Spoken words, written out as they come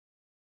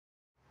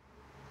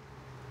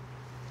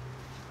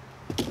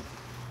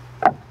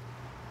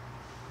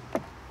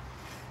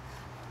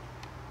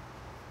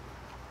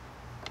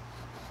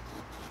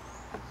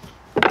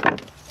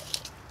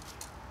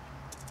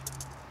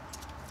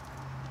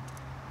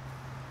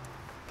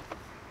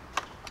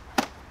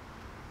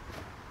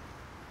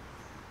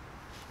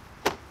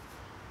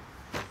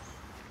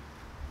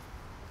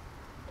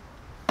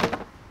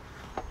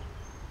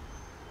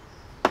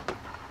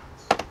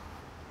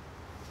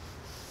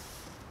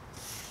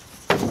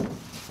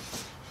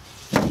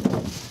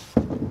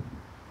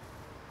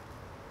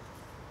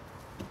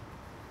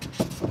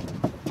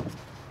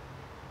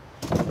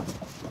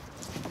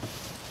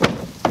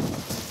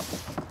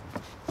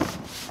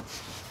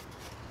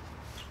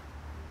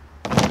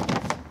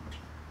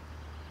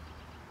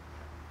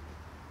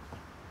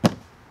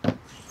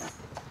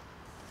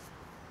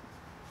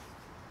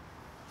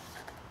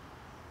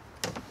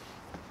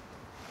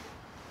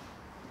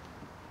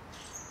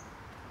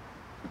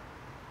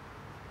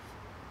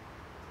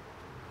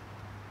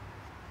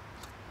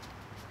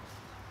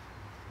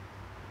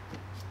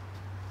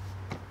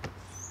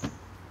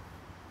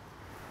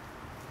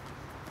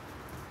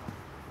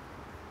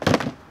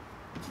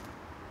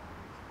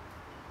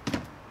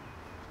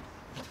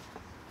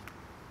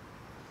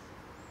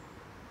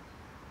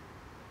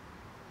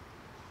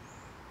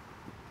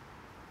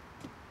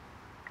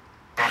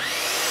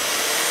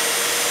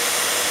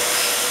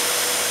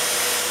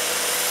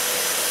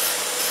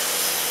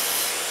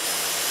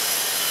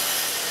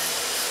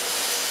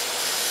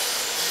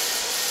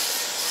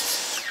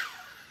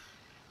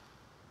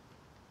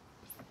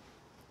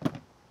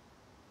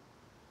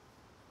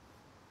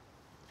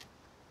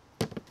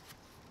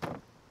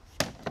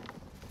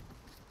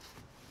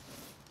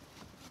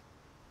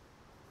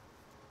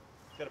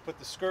Got to put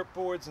the skirt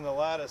boards and the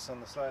lattice on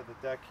the side of the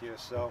deck here,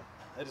 so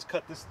I just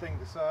cut this thing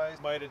to size,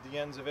 mitered the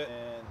ends of it,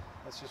 and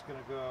that's just going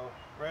to go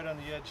right on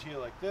the edge here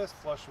like this,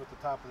 flush with the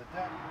top of the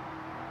deck.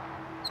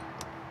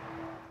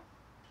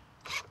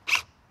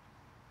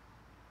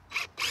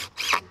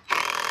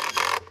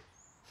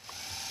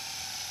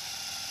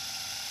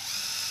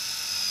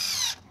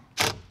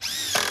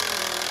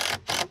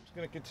 Just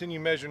going to continue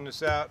measuring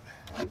this out,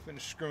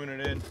 finish screwing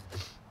it in.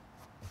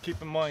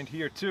 Keep in mind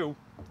here too,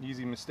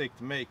 easy mistake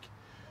to make.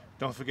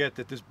 Don't forget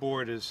that this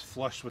board is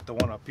flush with the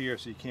one up here,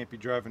 so you can't be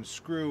driving a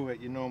screw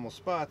at your normal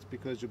spots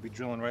because you'll be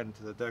drilling right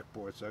into the deck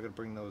board. So I got to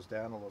bring those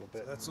down a little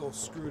bit. That's all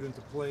screwed into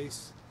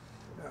place.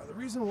 Now the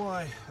reason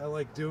why I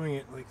like doing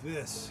it like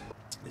this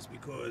is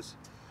because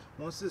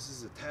once this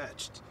is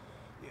attached,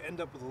 you end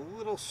up with a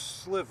little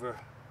sliver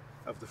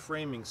of the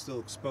framing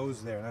still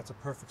exposed there, and that's a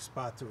perfect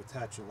spot to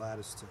attach your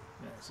lattice to.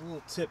 It's a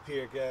little tip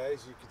here,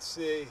 guys. You can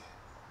see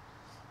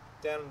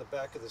down in the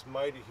back of this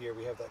miter here,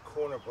 we have that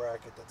corner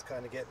bracket that's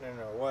kind of getting in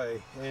our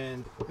way.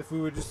 And if we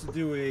were just to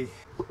do a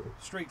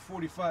straight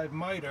 45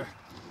 miter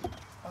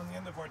on the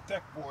end of our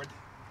deck board,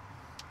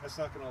 that's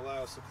not going to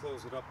allow us to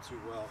close it up too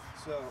well.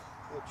 So,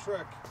 the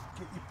trick,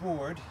 get your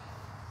board,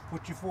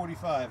 put your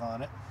 45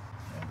 on it,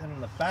 and then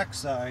on the back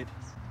side,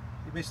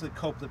 you basically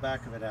cope the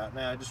back of it out.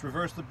 Now, just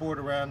reverse the board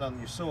around on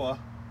your saw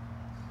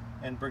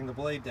and bring the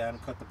blade down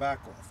and cut the back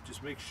off.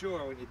 Just make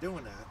sure when you're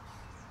doing that,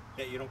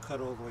 you don't cut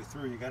all the way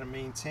through. You got to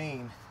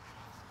maintain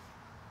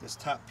this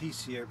top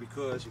piece here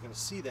because you're going to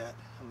see that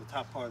on the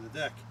top part of the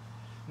deck.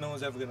 No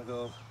one's ever going to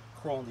go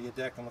crawl into your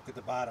deck and look at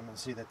the bottom and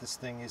see that this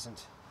thing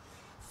isn't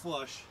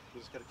flush. You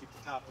just got to keep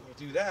the top. When you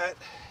do that,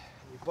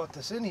 and you butt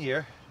this in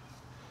here,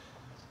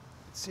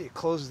 you can see it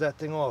closes that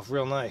thing off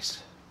real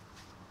nice.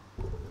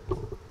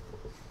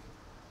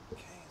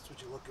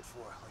 You're looking for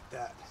like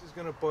that. This is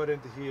going to butt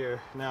into here.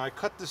 Now I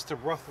cut this to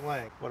rough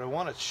length. What I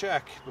want to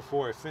check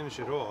before I finish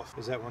it off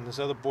is that when this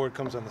other board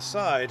comes on the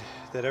side,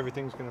 that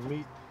everything's going to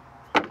meet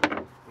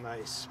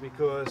nice,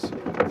 because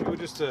if you were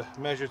just to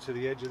measure to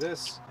the edge of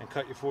this and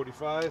cut your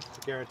 45,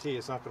 I guarantee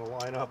it's not going to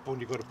line up when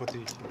you go to put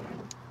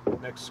the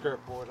next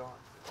skirt board on.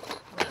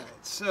 Alright,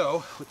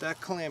 so with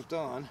that clamped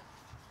on,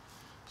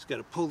 just got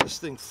to pull this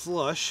thing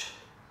flush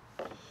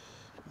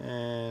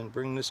and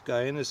bring this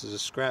guy in. This is a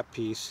scrap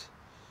piece.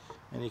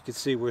 And you can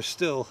see we're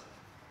still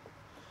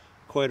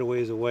quite a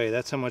ways away.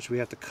 That's how much we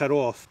have to cut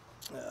off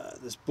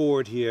this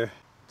board here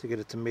to get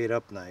it to mate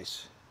up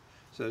nice.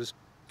 So just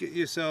get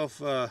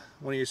yourself one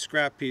of your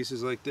scrap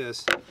pieces like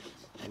this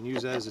and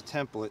use that as a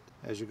template.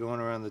 As you're going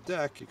around the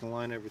deck, you can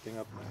line everything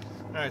up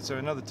nice. Alright, so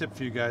another tip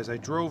for you guys. I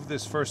drove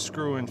this first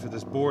screw in for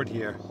this board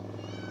here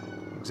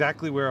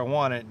exactly where I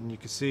want it, and you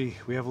can see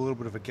we have a little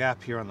bit of a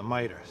gap here on the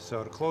miter.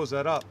 So to close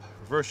that up,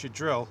 reverse your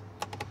drill,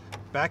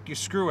 back your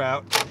screw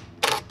out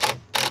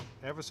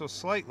ever so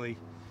slightly,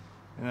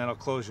 and that'll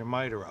close your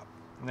miter up.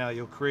 Now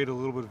you'll create a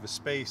little bit of a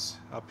space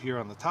up here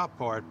on the top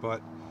part,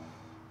 but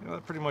you know,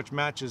 that pretty much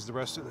matches the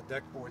rest of the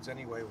deck boards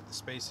anyway with the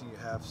spacing you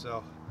have.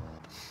 So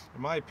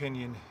in my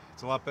opinion,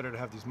 it's a lot better to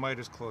have these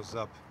miters closed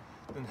up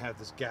than have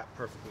this gap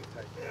perfectly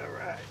tight.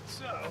 Alright,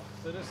 so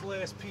for this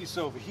last piece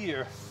over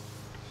here,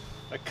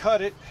 I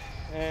cut it,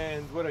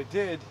 and what I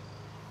did,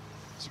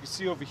 as you can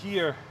see over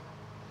here,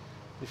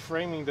 the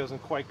framing doesn't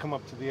quite come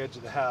up to the edge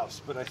of the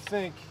house, but I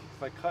think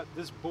if I cut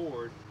this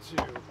board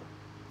to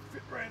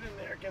fit right in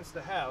there against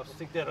the house. I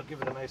think that'll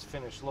give it a nice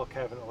finished look,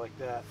 having it like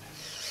that.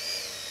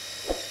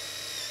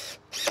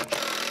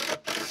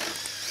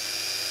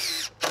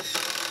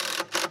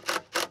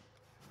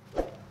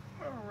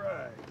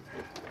 Alright.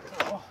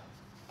 So,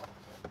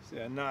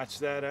 see, I notched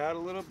that out a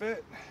little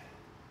bit.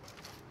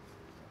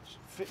 Should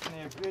fit in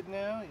there good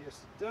now.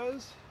 Yes, it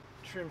does.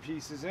 Trim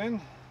pieces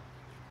in.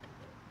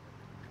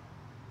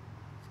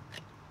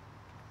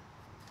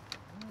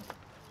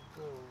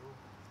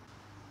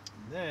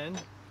 Then,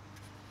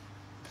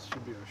 this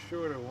should be a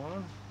shorter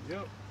one.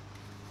 Yep.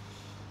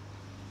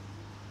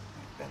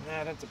 Bend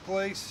that into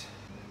place.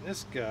 And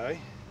this guy,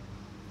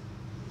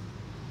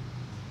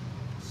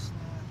 snap.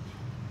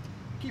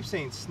 I keep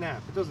saying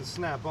snap. It doesn't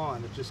snap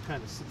on. It just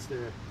kind of sits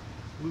there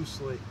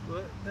loosely.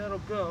 But that'll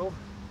go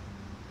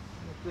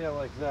up there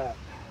like that.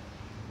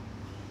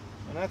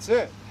 And that's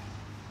it.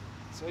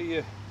 That's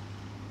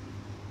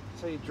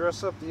how you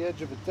dress up the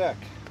edge of a deck.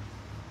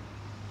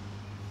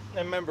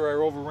 And remember, I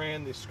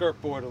overran the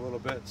skirt board a little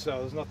bit,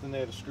 so there's nothing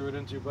there to screw it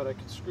into, but I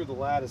can screw the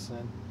lattice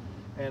in.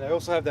 And I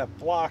also have that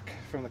block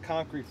from the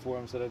concrete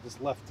forms that I just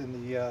left in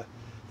the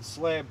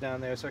slab down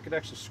there, so I could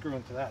actually screw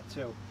into that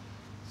too.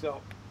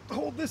 So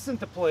hold this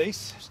into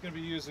place. I'm just going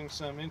to be using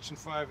some 1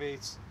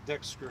 5/8"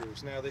 deck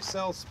screws. Now they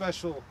sell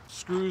special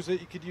screws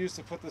that you could use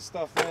to put this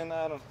stuff in.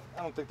 I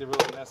don't think they're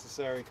really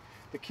necessary.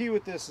 The key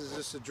with this is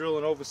just to drill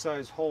an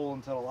oversized hole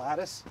into the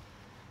lattice.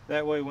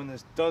 That way, when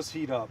this does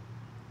heat up,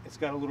 it's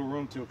got a little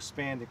room to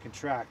expand and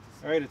contract.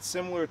 All right, it's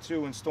similar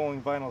to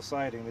installing vinyl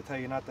siding. They tell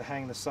you not to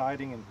hang the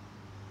siding and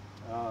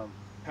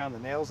pound the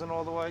nails in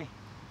all the way.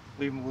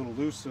 Leave them a little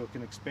loose so it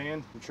can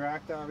expand,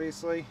 contract,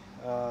 obviously.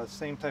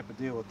 Same type of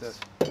deal with this.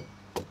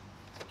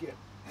 Get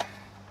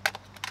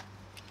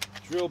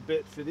drill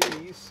bit for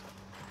these.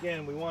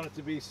 Again, we want it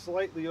to be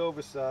slightly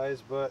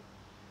oversized, but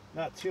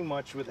not too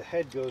much where the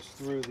head goes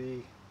through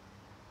the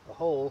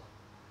hole.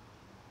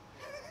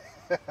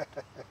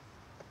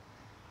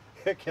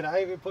 Can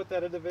I even put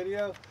that in the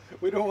video?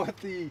 We don't want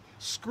the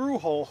screw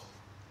hole.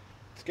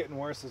 It's getting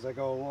worse as I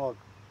go along.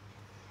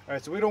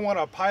 Alright, so we don't want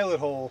our pilot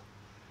hole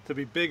to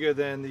be bigger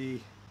than the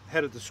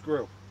head of the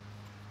screw.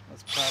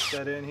 Let's pop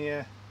that in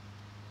here.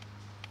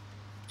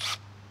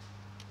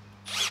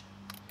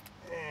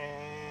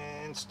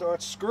 And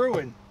start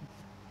screwing.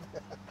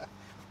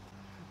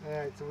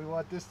 Alright, so we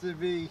want this to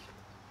be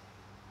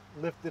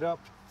lifted up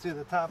to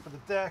the top of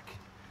the deck.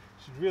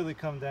 Should really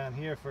come down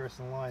here first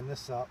and line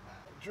this up.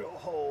 Drill a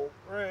hole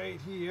right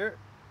here.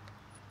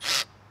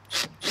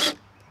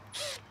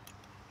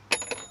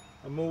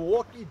 A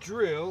Milwaukee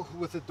drill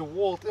with a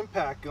DeWalt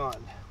impact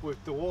gun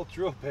with DeWalt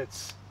drill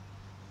bits.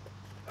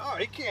 Oh,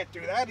 he can't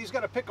do that. He's got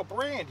to pick a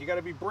brand. You got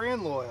to be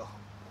brand loyal.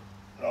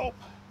 Nope.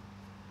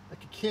 I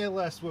could care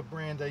less what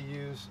brand I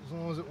use as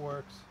long as it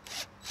works.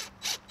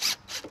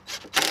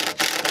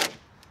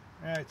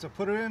 Alright, so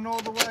put it in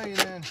all the way and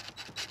then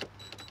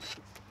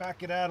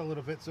back it out a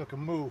little bit so it can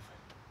move.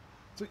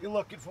 That's what you're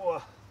looking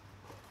for.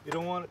 You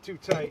don't want it too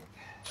tight.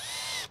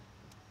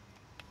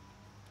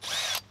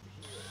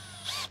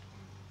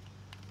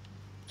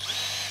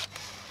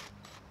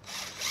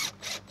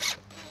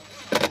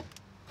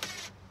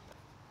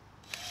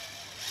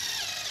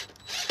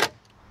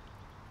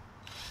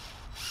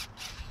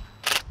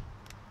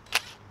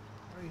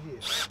 Right here.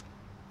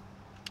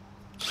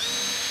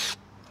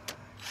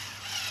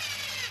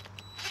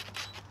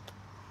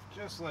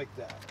 Just like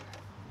that.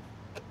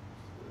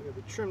 I'm going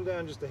to trim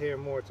down just a hair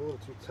more. It's a little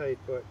too tight,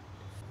 but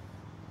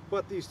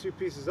butt these two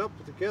pieces up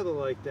together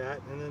like that,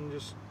 and then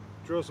just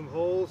drill some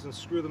holes and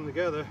screw them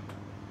together,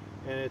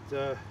 and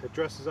it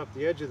dresses up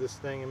the edge of this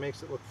thing and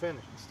makes it look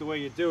finished. It's the way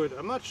you do it.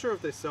 I'm not sure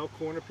if they sell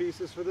corner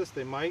pieces for this.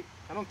 They might.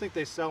 I don't think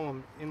they sell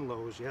them in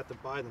Lowe's. You have to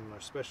buy them or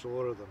special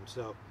order them.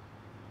 So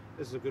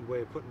this is a good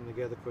way of putting them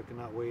together quick and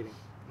not waiting.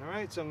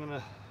 Alright, so I'm going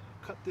to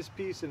cut this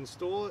piece and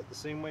install it the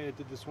same way I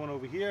did this one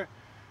over here.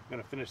 I'm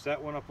going to finish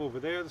that one up over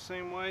there the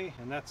same way,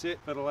 and that's it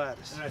for the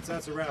lattice. Alright, so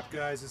that's a wrap,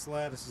 guys. This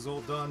lattice is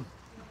all done.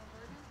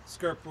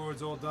 Skirt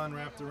board's all done,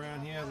 wrapped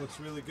around here. Looks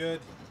really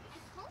good.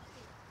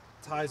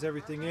 Ties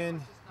everything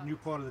in. New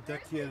part of the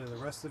deck here to the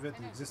rest of it,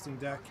 the existing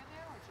deck.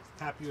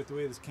 Happy with the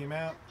way this came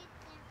out.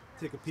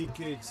 Take a peek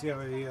here. You can see how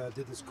I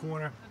did this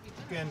corner.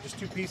 Again, just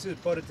two pieces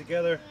butted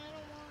together.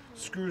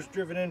 Screws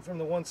driven in from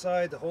the one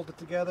side to hold it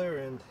together,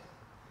 and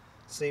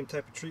same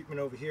type of treatment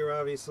over here,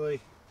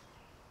 obviously.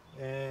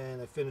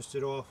 And I finished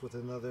it off with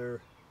another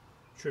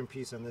trim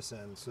piece on this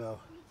end. So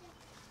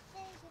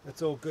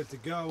that's all good to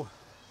go.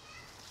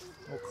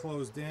 All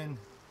closed in.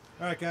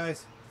 Alright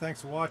guys,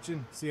 thanks for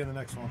watching. See you in the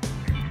next one.